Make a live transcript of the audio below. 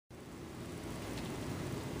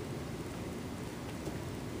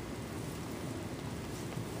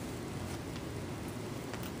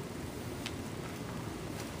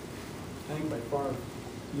far,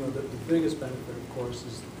 you know, the biggest benefit, of course,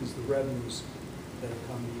 is the revenues that are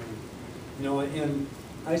coming in. You know, and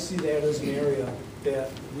I see that as an area that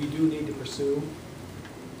we do need to pursue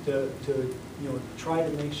to you know, try to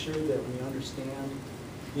make sure that we understand,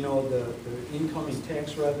 you know, the incoming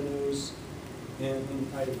tax revenues, and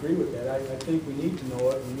I agree with that. I think we need to know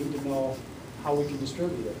it. We need to know how we can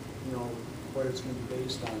distribute it, you know, what it's going to be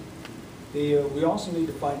based on. We also need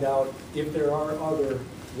to find out if there are other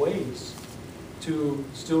ways to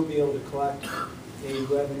still be able to collect a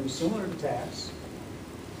revenue similar to tax,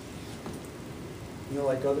 you know,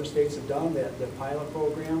 like other states have done, that the pilot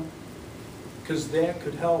program, because that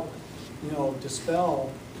could help, you know, dispel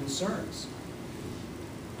concerns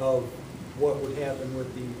of what would happen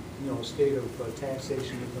with the, you know, state of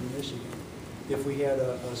taxation within Michigan if we had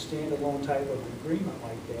a standalone type of agreement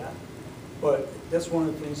like that. But that's one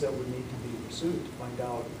of the things that would need to be pursued to find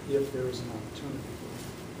out if there is an opportunity for it.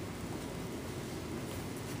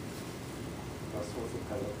 What's the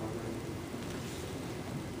pilot program?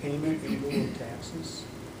 Payment in lieu of taxes.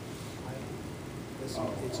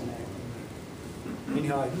 It's an act.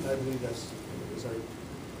 Anyhow, I believe that's, as I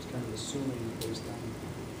was kind of assuming based on.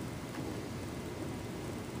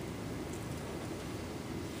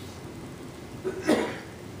 Mr.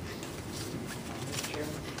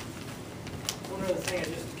 Chairman, one other thing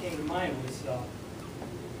that just came to mind was the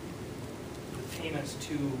payments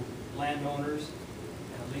to landowners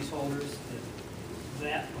and leaseholders.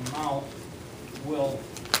 That amount will,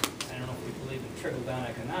 I don't know if we believe in trickle-down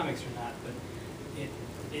economics or not, but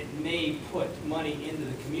it may put money into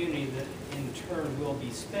the community that in turn will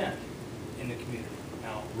be spent in the community.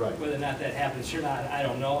 Now, right. Whether or not that happens or not, I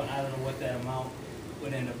don't know, and I don't know what that amount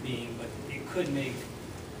would end up being, but it could make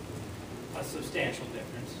a substantial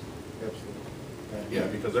difference. Absolutely. Yeah,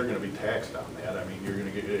 because they're going to be taxed on that. I mean, you're going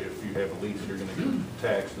to get, if you have a lease, you're going to get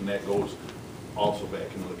taxed, and that goes also back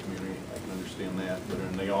into the community. I can understand that. But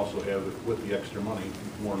then they also have, with the extra money,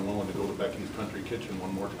 more than willing to go to Becky's Country Kitchen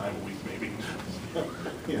one more time a week, maybe.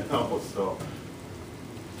 You know, so.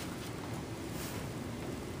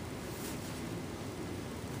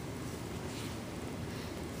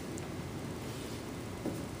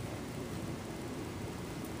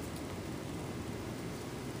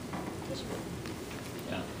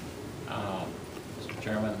 Yeah. Mr.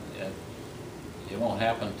 Chairman, it won't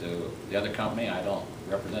happen to the other company. I don't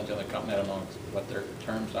represent the other company. I don't know what their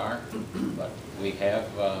terms are, but we have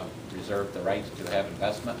reserved the right to have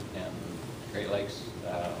investment in Great Lakes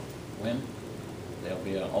Wind. They'll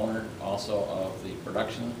be an owner also of the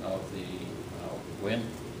production of the wind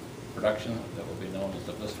production that will be known as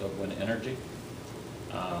the Blissville Wind Energy.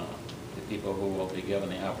 The people who will be given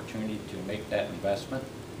the opportunity to make that investment,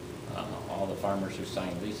 all the farmers who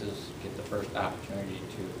sign leases get the first opportunity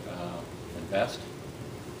to invest.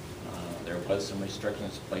 There was some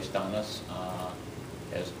restrictions placed on us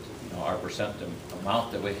as you know, our percent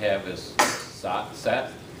amount that we have is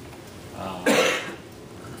set.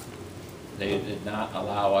 They did not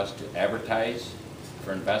allow us to advertise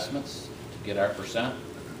for investments to get our percent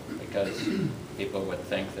because people would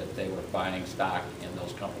think that they were buying stock in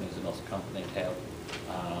those companies, and those companies have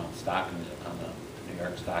stock on the New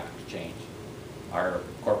York Stock Exchange. Our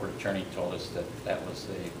corporate attorney told us that that was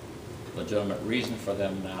the legitimate reason for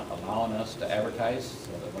them not allowing us to advertise,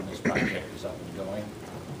 so that when this project is up and going,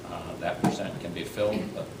 that percent can be filled,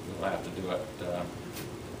 but we'll have to do it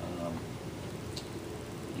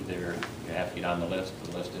either you have to get on the list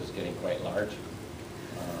is getting quite large,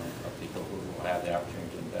 of people who will have the opportunity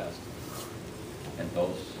to invest. And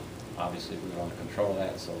those, obviously, we want to control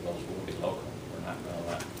that, so those will be local. We're not going to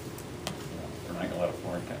let, we're not going to let a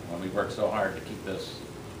foreign company. When we work so hard to keep this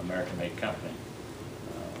American-made company,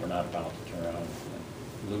 we're not about to turn around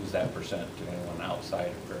and lose that percent to anyone outside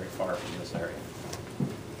or very far from this area.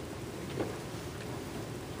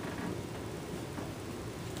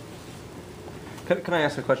 Can I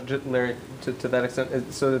ask a question, Larry, to that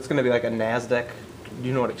extent? So it's going to be like a NASDAQ. Do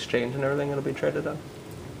you know what exchange and everything it'll be traded on?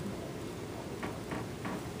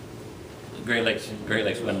 Great Lakes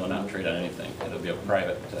Wind will not trade on anything. It'll be a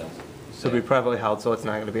private. So it'll be privately held, so it's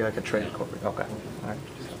not going to be like a trade corporate. Okay. All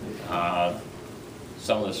right.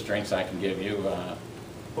 Some of the strengths I can give you.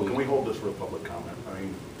 Well, can we hold this for a public comment? I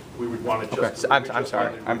mean, we would want to just. Okay. So I'm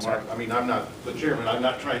sorry. I mean, I'm not the chairman. I'm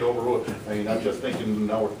not trying to overrule it. I mean, I'm just thinking.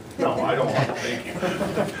 No, I don't want to. Thank you.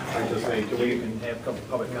 I'm just saying. Can we have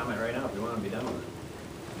public comment right now if you want to be done with it?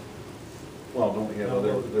 Well, don't we have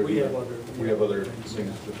other? We have other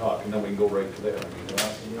things to talk, and then we can go right to that. I mean,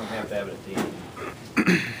 Well, you don't have to have it at the end.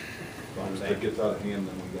 as long as it gets out of hand,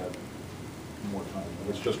 then we got more time.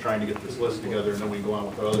 It's just trying to get this list together, and then we can go on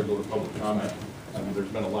with the other, go to public comment. I mean, there's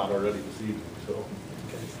been a lot already this evening. so.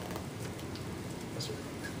 Okay. Yes, sir.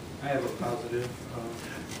 I have a positive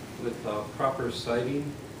with proper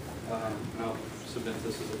siting. I'll submit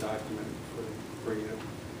this as a document for you.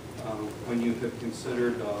 When you have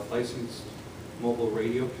considered licensed mobile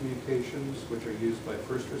radio communications, which are used by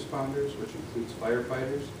first responders, which includes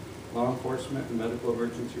firefighters, law enforcement, and medical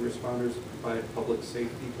emergency responders that provide public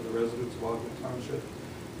safety to the residents of Ogden Township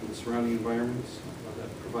and the surrounding environments that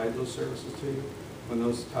provide those services to you. When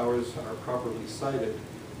those towers are properly sited,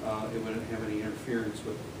 it wouldn't have any interference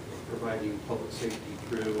with providing public safety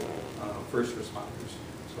through first responders.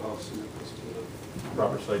 So I'll submit this to the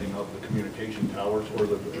Proper siting of the communication towers or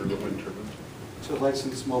the wind turbines. to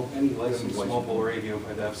license any licensed mobile radio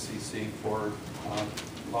by the FCC for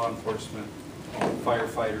law enforcement,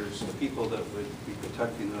 firefighters, the people that would be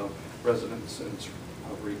protecting the residents of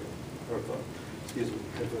excuse me,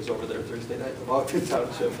 it was over there Thursday night of Ogden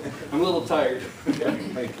Township. I'm a little tired.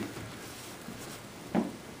 Thank you.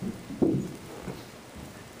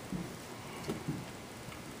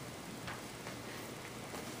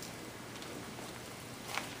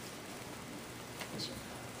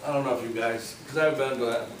 I don't know if you guys, because I haven't been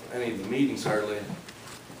to any of the meetings hardly,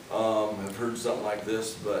 have heard something like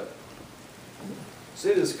this, but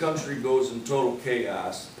say this country goes in total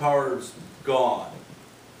chaos, power's gone.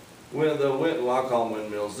 I'll call them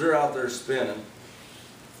windmills, they're out there spinning,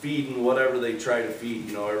 feeding whatever they try to feed,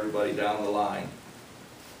 you know, everybody down the line.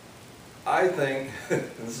 I think,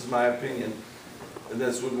 this is my opinion, and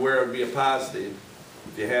this would where it would be a positive,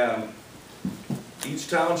 if you have each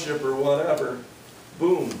township or whatever,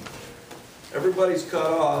 boom, everybody's cut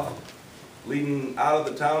off, leading out of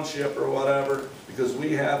the township or whatever, because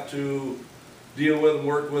we have to deal with them,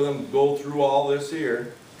 work with them, go through all this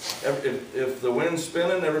here. If the wind's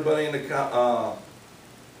spinning, everybody in the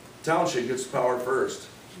township gets power first.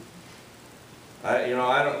 I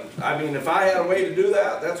mean, if I had a way to do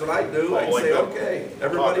that, that's what I'd do. I'd say, okay,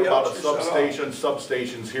 everybody else should shut off.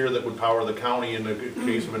 Substations here that would power the county in the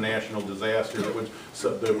case of a national disaster that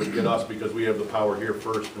would get us because we have the power here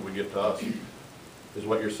first and we get to us. Is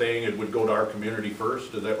what you're saying, it would go to our community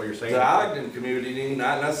first? Is that what you're saying? The Ogden community,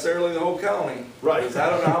 not necessarily the whole county. Right. Because I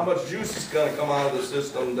don't know how much juice is gonna come out of the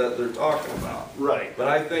system that they're talking about. Right. But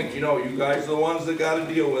I think, you guys are the ones that gotta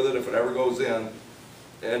deal with it if it ever goes in.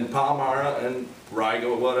 And Palmyra and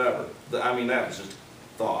Rigo, whatever. I mean, that was just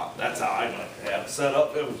thought. That's how I'd like to have it set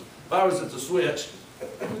up. If I was at the switch.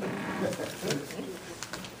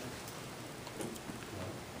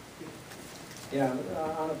 Yeah,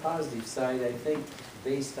 on a positive side, I think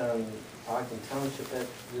based on Ogden Township, that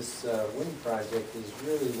this wind project is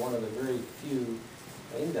really one of the very few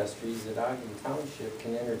industries that Ogden Township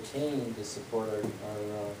can entertain to support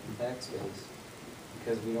our tax base,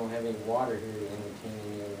 because we don't have any water here to entertain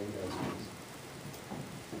any other industries.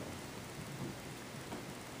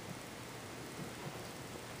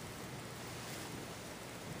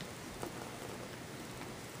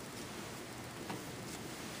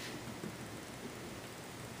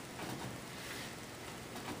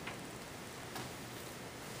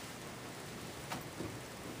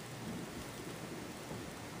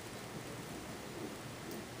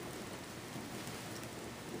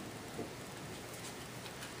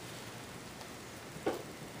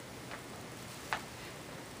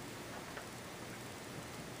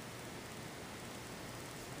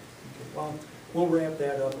 Well, we'll wrap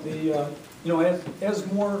that up. As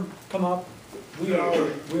more come up, we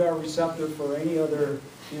are receptive for any other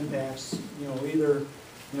impacts, either,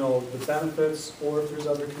 the benefits or if there's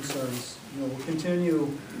other concerns. We'll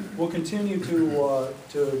continue to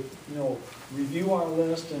review our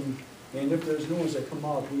list, and if there's new ones that come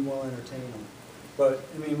up, we will entertain them. But,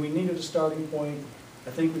 we needed a starting point. I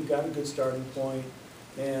think we've got a good starting point,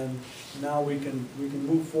 and now we can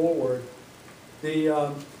move forward.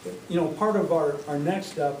 Part of our next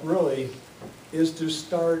step really is to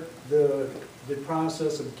start the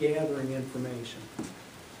process of gathering information.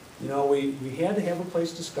 We had to have a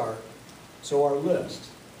place to start, so our list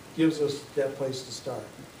gives us that place to start.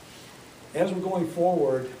 As we're going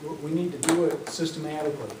forward, we need to do it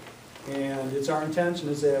systematically, and it's our intention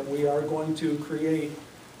is that we are going to create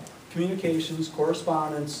communications,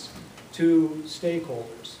 correspondence to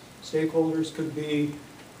stakeholders. Stakeholders could be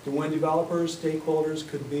the wind developers, stakeholders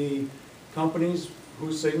could be companies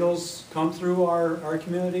whose signals come through our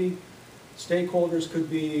community. Stakeholders could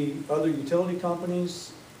be other utility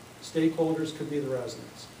companies. Stakeholders could be the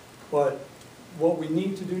residents. But what we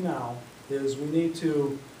need to do now is we need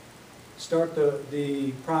to start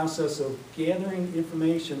the process of gathering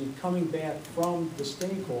information coming back from the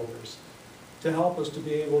stakeholders to help us to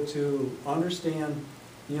be able to understand,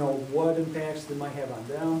 what impacts they might have on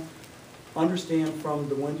them, understand from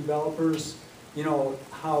the wind developers, you know,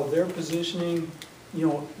 how they're positioning, you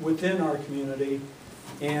know, within our community,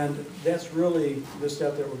 and that's really the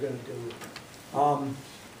step that we're gonna do.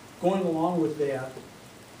 Going along with that,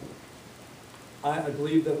 I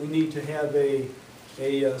believe that we need to have a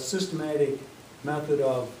systematic method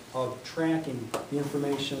of tracking the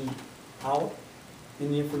information out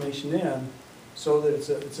and the information in, so that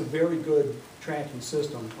it's a very good tracking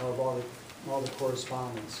system of all the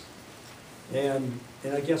correspondence. And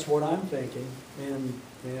I guess what I'm thinking,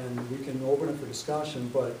 and we can open it for discussion,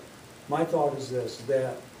 but my thought is this,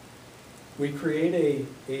 that we create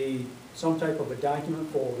some type of a document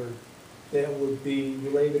folder that would be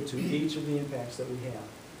related to each of the impacts that we have.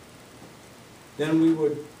 Then we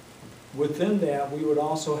would, within that, we would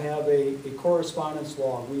also have a correspondence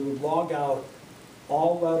log. We would log out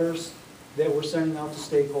all letters that we're sending out to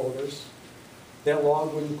stakeholders. That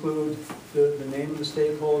log would include the name of the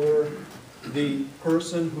stakeholder, the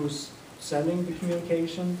person who's sending the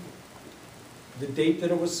communication, the date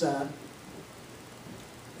that it was sent,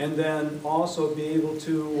 and then also be able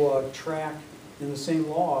to track in the same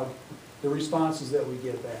log the responses that we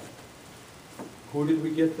get back. Who did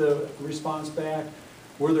we get the response back?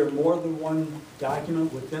 Were there more than one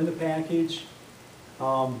document within the package?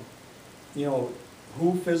 You know,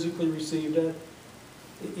 who physically received it?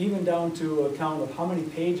 Even down to a count of how many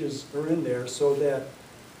pages are in there, so that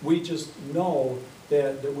we just know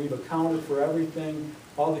that we've accounted for everything,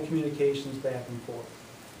 all the communications back and forth.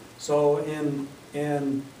 So,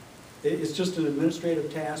 and it's just an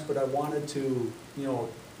administrative task, but I wanted to, you know,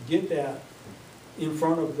 get that in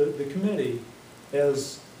front of the committee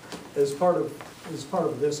as part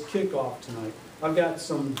of this kickoff tonight. I've got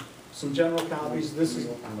some general copies. This is.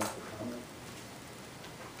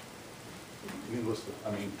 You can list it.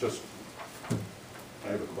 I mean, just, I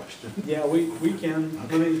have a question. Yeah, we can.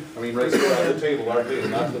 I mean, right here on the table, our data,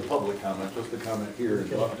 not the public comment, just the comment here, and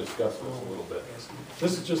we'll discuss this a little bit.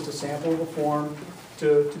 This is just a sample of a form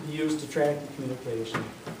to be used to track the communication.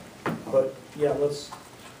 But, yeah, let's.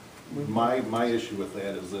 My issue with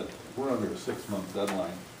that is that we're under a 6-month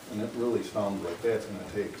deadline, and it really sounds like that's gonna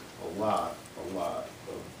take a lot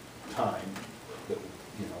of time that,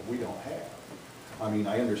 you know, we don't have. I mean,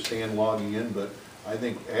 I understand logging in, but I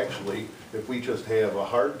think actually, if we just have a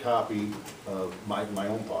hard copy of my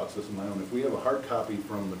own thoughts, this is my own, if we have a hard copy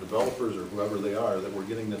from the developers or whoever they are that we're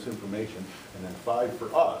getting this information, and then 5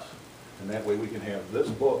 for us, and that way we can have this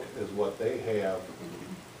book as what they have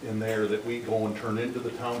in there that we go and turn into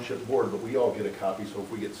the township board, but we all get a copy, so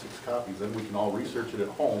if we get 6 copies, then we can all research it at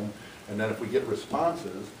home, and then if we get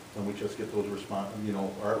responses, then we just get those you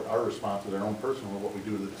know, our responses, our own personal, what we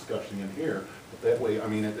do the discussion in here. But that way, I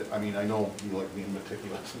mean, I know you like being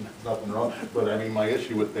meticulous, and there's nothing wrong, but I mean, my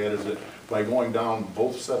issue with that is that by going down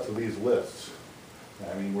both sets of these lists,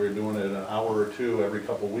 I mean, we're doing it an hour or 2 every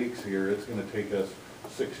couple of weeks here, it's gonna take us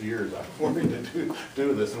 6 years for me to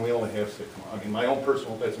do this, and we only have 6 months. I mean,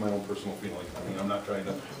 that's my own personal feeling. I mean, I'm not trying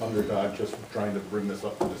to underdog, just trying to bring this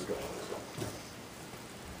up for discussion. So.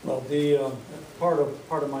 Well, the part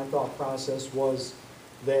of my thought process was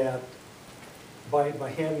that by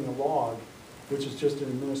having a log, which is just an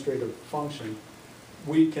administrative function,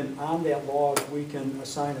 we can, on that log, we can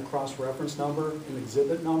assign a cross-reference number, an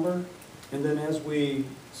exhibit number, and then as we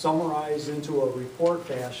summarize into a report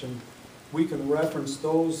fashion, we can reference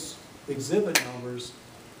those exhibit numbers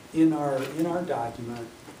in our document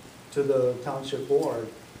to the township board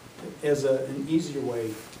as an easier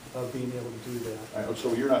way of being able to do that.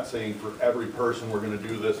 So you're not saying for every person we're going to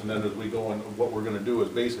do this, and then as we go and what we're going to do is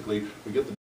basically we get the